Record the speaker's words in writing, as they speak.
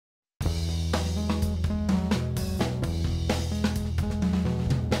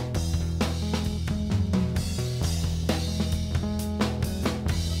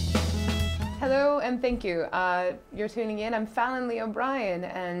Hello and thank you. You're tuning in. I'm Fallon Lee O'Brien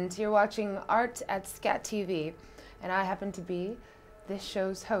and you're watching Art at SCATV. And I happen to be this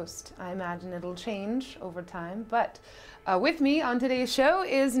show's host. I imagine it'll change over time, but with me on today's show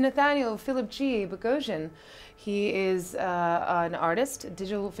is Nathaniel Philip G. Bogosian. He is an artist, a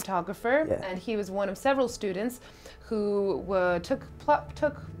digital photographer, and he was one of several students who took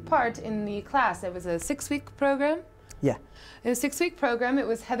part in the class. It was a 6-week program. Yeah. It was a 6-week program. It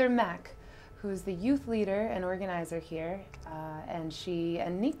was Heather Mack, who is the youth leader and organizer here, and she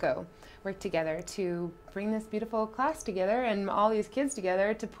and Nico worked together to bring this beautiful class together and all these kids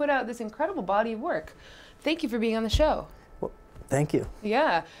together to put out this incredible body of work. Thank you for being on the show. Well, thank you.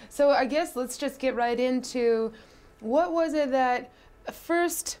 Yeah. So I guess let's just get right into what was it that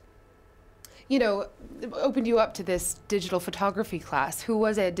first, you know, opened you up to this digital photography class? Who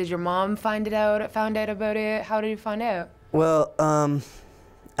was it? Did your mom found out about it? How did you find out? Well,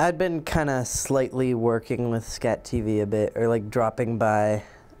 I'd been kind of slightly working with SCATV a bit, or like dropping by,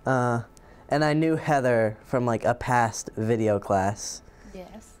 and I knew Heather from like a past video class.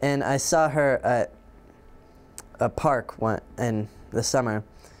 Yes. And I saw her at a park in the summer.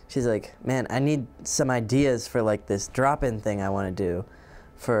 She's like, man, I need some ideas for like this drop-in thing I want to do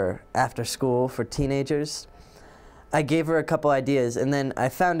for after school for teenagers. I gave her a couple ideas, and then I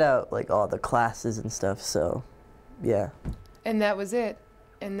found out like all the classes and stuff, so yeah. And that was it.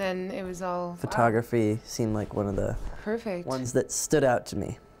 And then it was all photography seemed like one of the ones that stood out to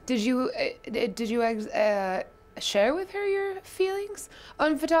me. Did you share with her your feelings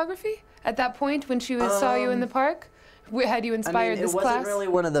on photography at that point when she saw you in the park? Had you inspired this class? It wasn't really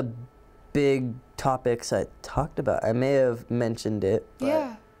one of the big topics I talked about. I may have mentioned it, but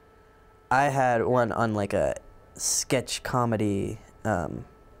yeah. I had one on like a sketch comedy,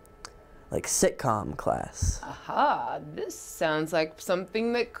 like sitcom class. Aha, this sounds like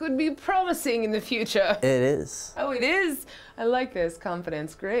something that could be promising in the future. It is. Oh, it is? I like this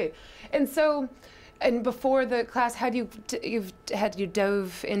confidence, great. And so, and before the class, had you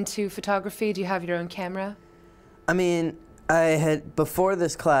dove into photography? Do you have your own camera? I mean, before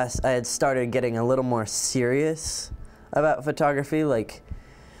this class, I had started getting a little more serious about photography, like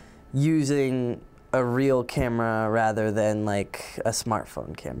using a real camera rather than like a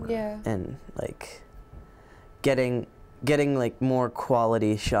smartphone camera. Yeah. And like getting like more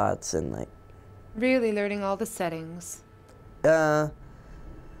quality shots and like really learning all the settings. Well,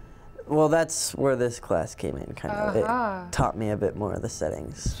 that's where this class came in, kind of. It taught me a bit more of the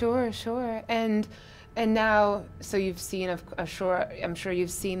settings. Sure, sure. And now, so you've seen, I'm sure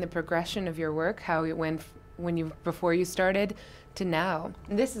you've seen the progression of your work, how it went before you started to now.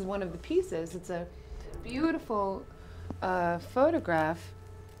 And this is one of the pieces. It's a beautiful photograph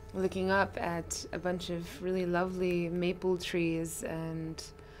looking up at a bunch of really lovely maple trees, and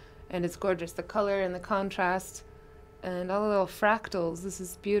it's gorgeous. The color and the contrast and all the little fractals. This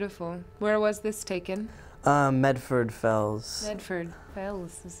is beautiful. Where was this taken? Medford Fells. Medford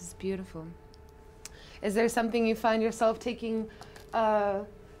Fells. This is beautiful. Is there something you find yourself taking,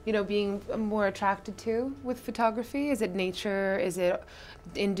 you know, being more attracted to with photography? Is it nature? Is it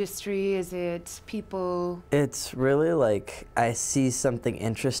industry? Is it people? It's really like I see something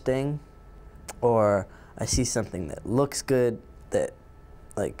interesting, or I see something that looks good, that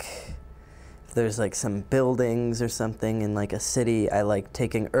like if there's like some buildings or something in like a city, I like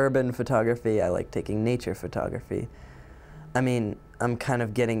taking urban photography, I like taking nature photography. I mean, I'm kind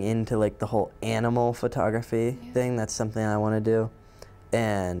of getting into like the whole animal photography thing. That's something I want to do.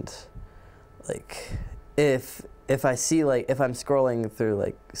 And like if I see like, if I'm scrolling through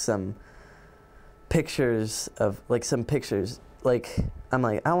like some pictures of like like I'm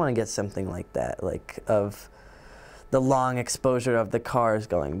like, I want to get something like that, like of the long exposure of the cars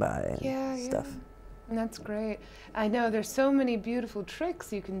going by and stuff. Yeah. And that's great. I know there's so many beautiful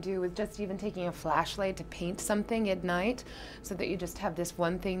tricks you can do with just even taking a flashlight to paint something at night, so that you just have this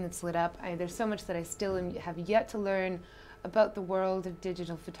one thing that's lit up. There's so much that I still have yet to learn about the world of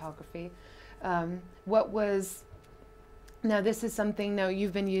digital photography. Now this is something now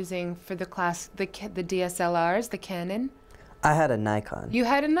you've been using for the class, the DSLRs, the Canon? I had a Nikon. You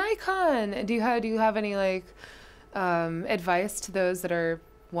had a Nikon! Do you have any like advice to those that are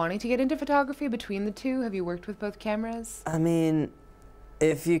wanting to get into photography between the two? Have you worked with both cameras? I mean,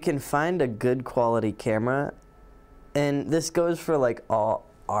 if you can find a good quality camera, and this goes for like all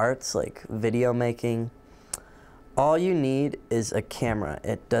arts, like video making, all you need is a camera.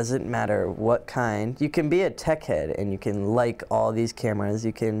 It doesn't matter what kind. You can be a tech head and you can like all these cameras.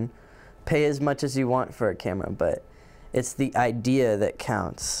 You can pay as much as you want for a camera, but it's the idea that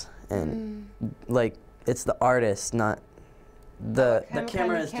counts. And like, it's the artist, not The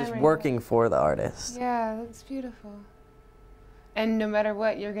camera is just working for the artist. Yeah, that's beautiful. And no matter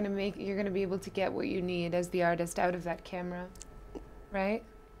what, you're gonna be able to get what you need as the artist out of that camera, right?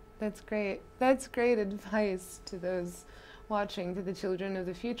 That's great. That's great advice to those watching, to the children of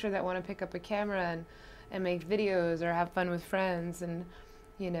the future that want to pick up a camera and make videos or have fun with friends, and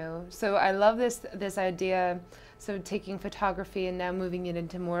So I love this idea. So taking photography and now moving it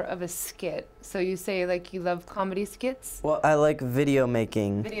into more of a skit. So you say like you love comedy skits? Well, I like video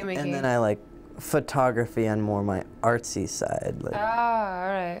making. And then I like photography on more my artsy side. Like. Ah, all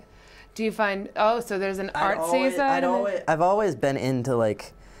right. Do you find, so there's an artsy side? I've always been into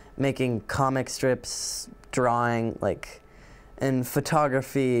like making comic strips, drawing, like, and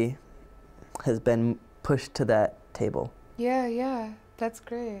photography has been pushed to that table. Yeah, yeah, that's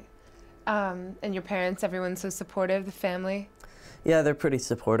great. And your parents, everyone's so supportive, the family? Yeah, they're pretty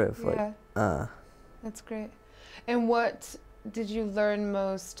supportive. Yeah. Like, that's great. And what did you learn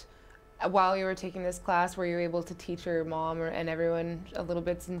most while you were taking this class? Were you able to teach your mom and everyone a little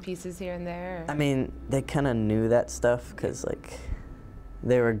bits and pieces here and there? Or? I mean, they kind of knew that stuff because, like,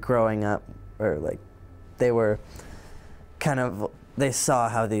 they were growing up, or, like, they were kind of, they saw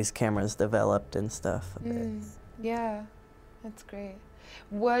how these cameras developed and stuff. Yeah, that's great.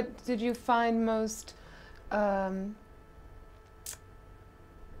 What did you find most, let's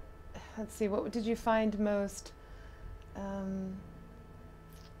see, what did you find most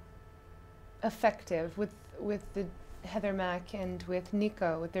effective with the Heather Mack and with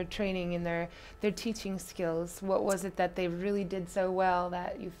Nico, with their training and their teaching skills? What was it that they really did so well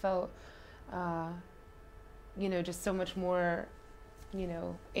that you felt, just so much more,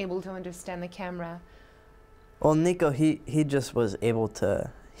 able to understand the camera? Well, Nico, he just was able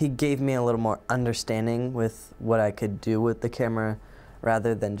to, he gave me a little more understanding with what I could do with the camera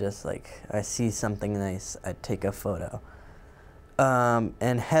rather than just like, I see something nice, I take a photo.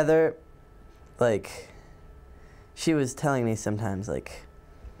 And Heather, like, she was telling me sometimes, like,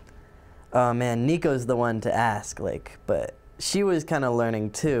 oh man, Nico's the one to ask, like, but she was kind of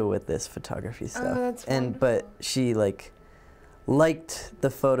learning too with this photography stuff. Oh, that's wonderful. But she, like, liked the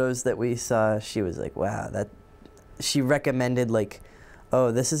photos that we saw. She was like, wow, that, she recommended, like,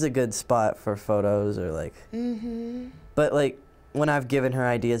 oh, this is a good spot for photos, or like, but like, when I've given her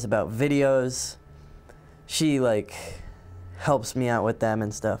ideas about videos, she, like, helps me out with them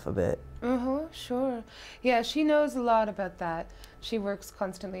and stuff a bit. Sure. Yeah, she knows a lot about that. She works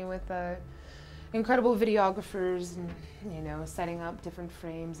constantly with incredible videographers and, setting up different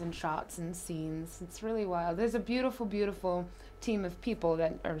frames and shots and scenes. It's really wild. There's a beautiful, beautiful team of people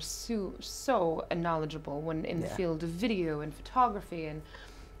that are so knowledgeable in the field of video and photography and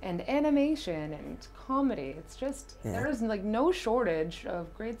animation and comedy. It's just, there's like no shortage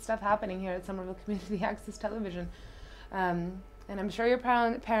of great stuff happening here at Somerville Community Access Television. And I'm sure your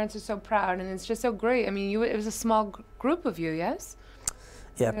parents are so proud, and it's just so great. I mean, it was a small group of you, yes?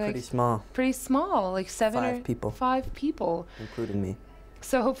 Yeah, pretty small. Pretty small, like 5 people. 5 people. Including me.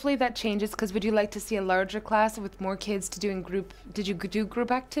 So hopefully that changes, because would you like to see a larger class with more kids to doing group, did you do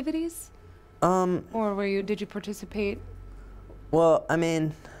group activities? Or did you participate? Well, I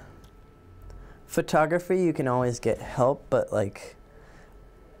mean, photography, you can always get help, but like,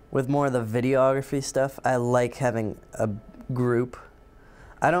 with more of the videography stuff, I like having a group.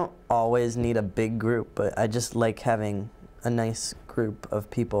 I don't always need a big group, but I just like having a nice group of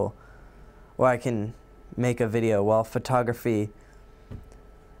people where I can make a video. While photography,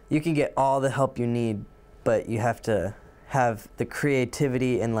 you can get all the help you need, but you have to have the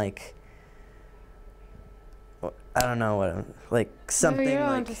creativity and, like, I don't know what, like, something,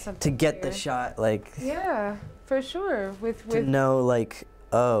 like, to get the shot, like, yeah, for sure. To know, like,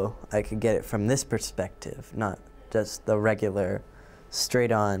 oh, I could get it from this perspective, not just the regular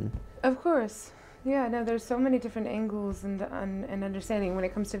straight on. Of course. Yeah, no, there's so many different angles and understanding. When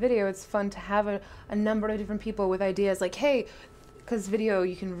it comes to video, it's fun to have a number of different people with ideas like, hey, because video,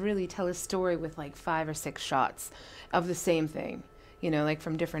 you can really tell a story with like 5 or 6 shots of the same thing, like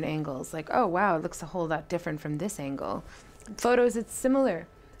from different angles. Like, oh, wow, it looks a whole lot different from this angle. Photos, it's similar.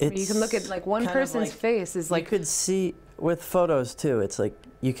 You can look at like one person's face is like... You could see with photos too, it's like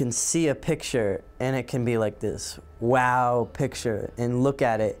you can see a picture and it can be like this wow picture, and look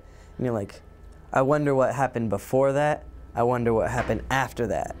at it and you're like, I wonder what happened before that, I wonder what happened after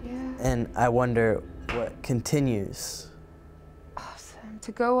that, and I wonder what continues. Awesome.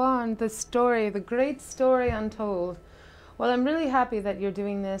 To go on, the great story untold. Well, I'm really happy that you're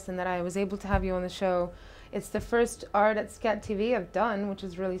doing this and that I was able to have you on the show. It's the first Art at SCATV I've done, which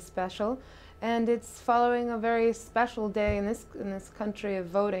is really special. And it's following a very special day in this country of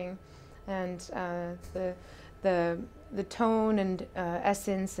voting, and the the tone and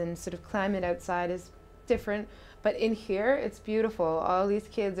essence and sort of climate outside is different, but in here it's beautiful. All these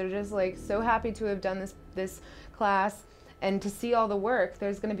kids are just like so happy to have done this class and to see all the work.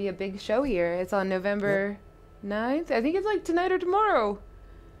 There's going to be a big show here. It's on November 9th. I think it's like tonight or tomorrow.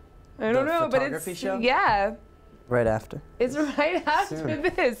 I don't know, but it's show? Yeah. Right after. It's right after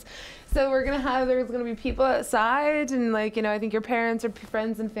this. So there's gonna be people outside, and like, you know, I think your parents or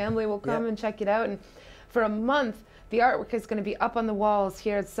friends and family will come and check it out. And for a month, the artwork is gonna be up on the walls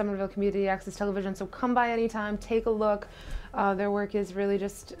here at Somerville Community Access Television. So come by anytime, take a look. Their work is really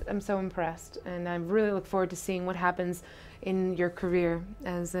just, I'm so impressed, and I really look forward to seeing what happens in your career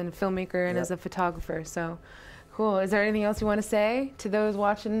as a filmmaker and as a photographer. So cool. Is there anything else you want to say to those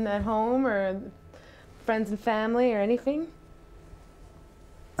watching at home or friends and family or anything?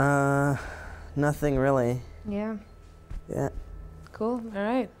 Nothing really. Yeah. Yeah. Cool. All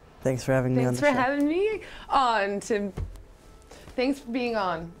right. Thanks for having me on the show. Thanks for having me on. Thanks for being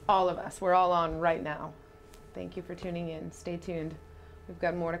on, all of us. We're all on right now. Thank you for tuning in. Stay tuned. We've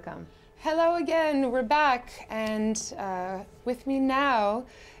got more to come. Hello again. We're back, and with me now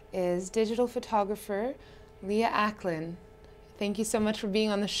is digital photographer Leah Acklin. Thank you so much for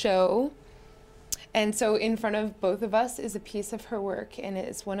being on the show. And so in front of both of us is a piece of her work, and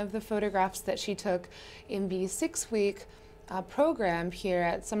it's one of the photographs that she took in the 6-week program here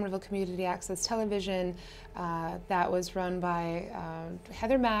at Somerville Community Access Television that was run by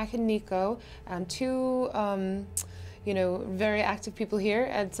Heather Mack and Nico, two you know, very active people here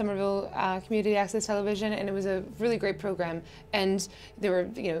at Somerville Community Access Television, and it was a really great program. And there were,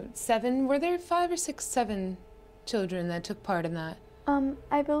 you know, were there 5 or 6, 7 children that took part in that?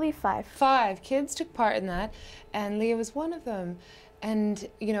 I believe 5. 5 kids took part in that, and Leah was one of them. And,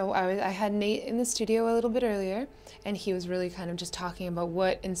 you know, I had Nate in the studio a little bit earlier, and he was really kind of just talking about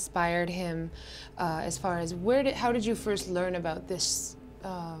what inspired him as far as how did you first learn about this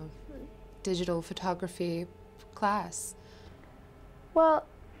digital photography class? Well,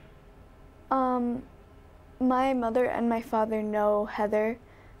 my mother and my father know Heather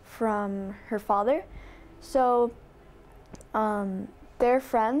from her father, so they're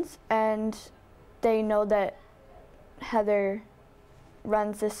friends, and they know that Heather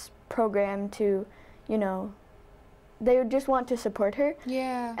runs this program to, you know, they would just want to support her.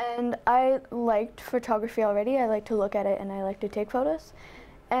 Yeah. And I liked photography already. I like to look at it and I like to take photos.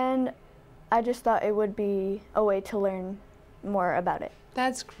 And I just thought it would be a way to learn more about it.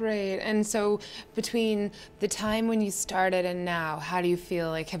 That's great. And so between the time when you started and now, how do you feel?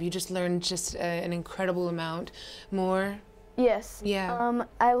 Like, have you just learned just an incredible amount more? Yes. Yeah.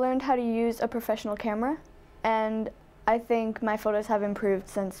 I learned how to use a professional camera, and I think my photos have improved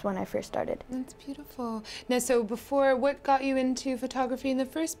since when I first started. That's beautiful. Now, so before, what got you into photography in the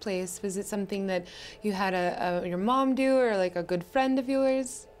first place? Was it something that you had your mom do, or like a good friend of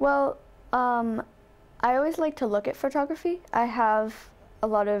yours? Well, I always like to look at photography. I have a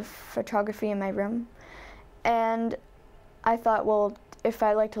lot of photography in my room, and I thought, well, if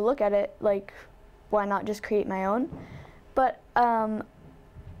I like to look at it, like, why not just create my own? But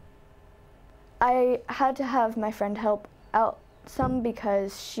I had to have my friend help out some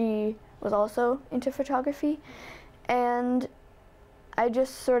because she was also into photography, and I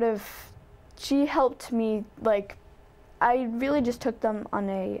just sort of, she helped me, like, I really just took them on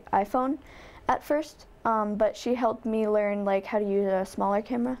an iPhone at first, but she helped me learn like how to use a smaller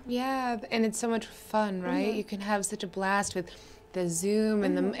camera. Yeah, and it's so much fun, right? Mm-hmm. You can have such a blast with the zoom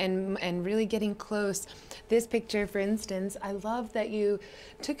and Mm-hmm. and really getting close. This picture, for instance, I love that you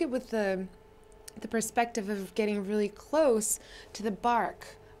took it with the perspective of getting really close to the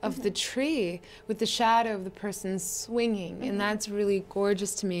bark of Mm-hmm. the tree with the shadow of the person swinging. Mm-hmm. And that's really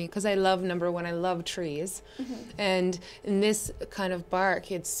gorgeous to me because I love, number one, I love trees. Mm-hmm. And in this kind of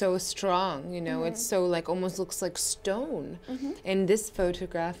bark, it's so strong, you know, Mm-hmm. it's so like almost looks like stone. Mm-hmm. In this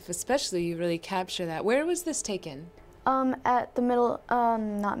photograph especially, you really capture that. Where was this taken? At the Medford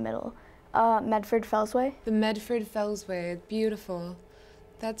Fellsway. The Medford Fellsway, beautiful.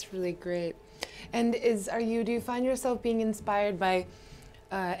 That's really great. And do you find yourself being inspired by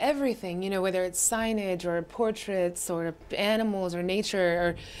everything, you know, whether it's signage or portraits or animals or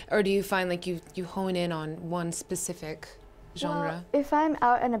nature, or do you find like you hone in on one specific genre? Well, if I'm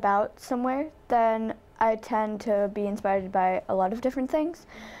out and about somewhere, then I tend to be inspired by a lot of different things,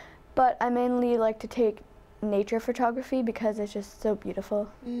 but I mainly like to take nature photography because it's just so beautiful.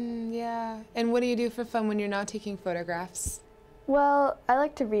 Yeah. And what do you do for fun when you're not taking photographs? Well, I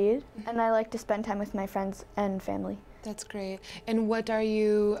like to read, and I like to spend time with my friends and family. That's great. And what are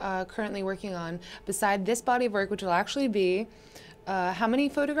you currently working on beside this body of work, which will actually be, how many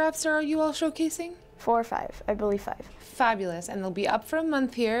photographs are you all showcasing? 4 or 5, I believe 5. Fabulous. And they'll be up for a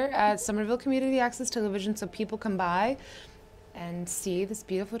month here at Somerville Community Access Television, so people come by and see this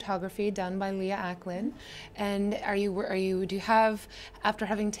beautiful photography done by Leah Acklin. And do you have, after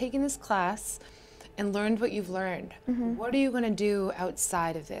having taken this class and learned what you've learned, what are you going to do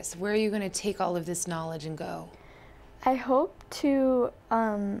outside of this? Where are you going to take all of this knowledge and go? I hope to,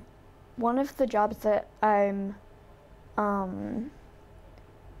 one of the jobs that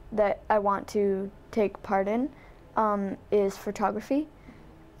that I want to take part in is photography.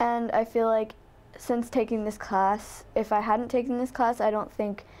 And I feel like since taking this class, if I hadn't taken this class, I don't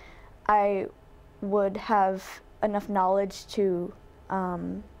think I would have enough knowledge to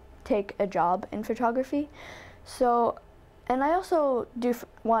take a job in photography. So, and I also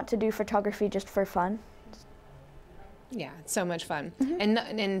want to do photography just for fun. Yeah, it's so much fun. And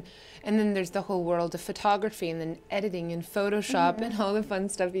then there's the whole world of photography and then editing and Photoshop and all the fun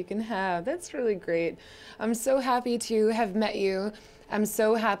stuff you can have. That's really great. I'm so happy to have met you. I'm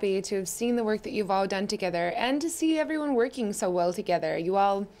so happy to have seen the work that you've all done together and to see everyone working so well together. You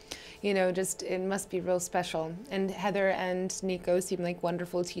all, you know, just, it must be real special. And Heather and Nico seem like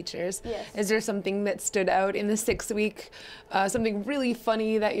wonderful teachers. Yes. Is there something that stood out in the 6th week? Something really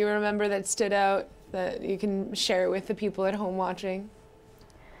funny that you remember that stood out that you can share with the people at home watching?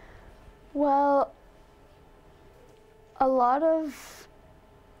 Well, a lot of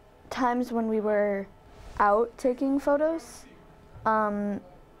times when we were out taking photos,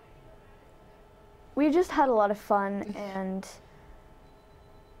 we just had a lot of fun, and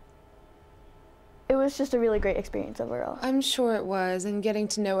it was just a really great experience overall. I'm sure it was, and getting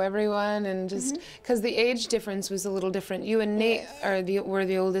to know everyone, and just because the age difference was a little different. You and Nate were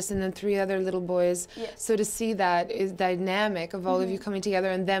the oldest, and then 3 other little boys. Yes. So to see that is dynamic of all of you coming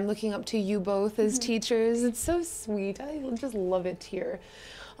together and them looking up to you both as teachers, it's so sweet. I just love it here.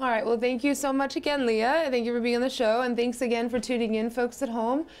 All right, well, thank you so much again, Leah. Thank you for being on the show, and thanks again for tuning in, folks at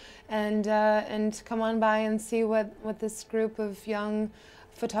home, and come on by and see what this group of young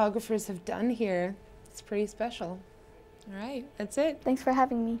photographers have done here. It's pretty special. All right, that's it. Thanks for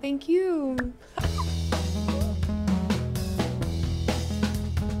having me. Thank you.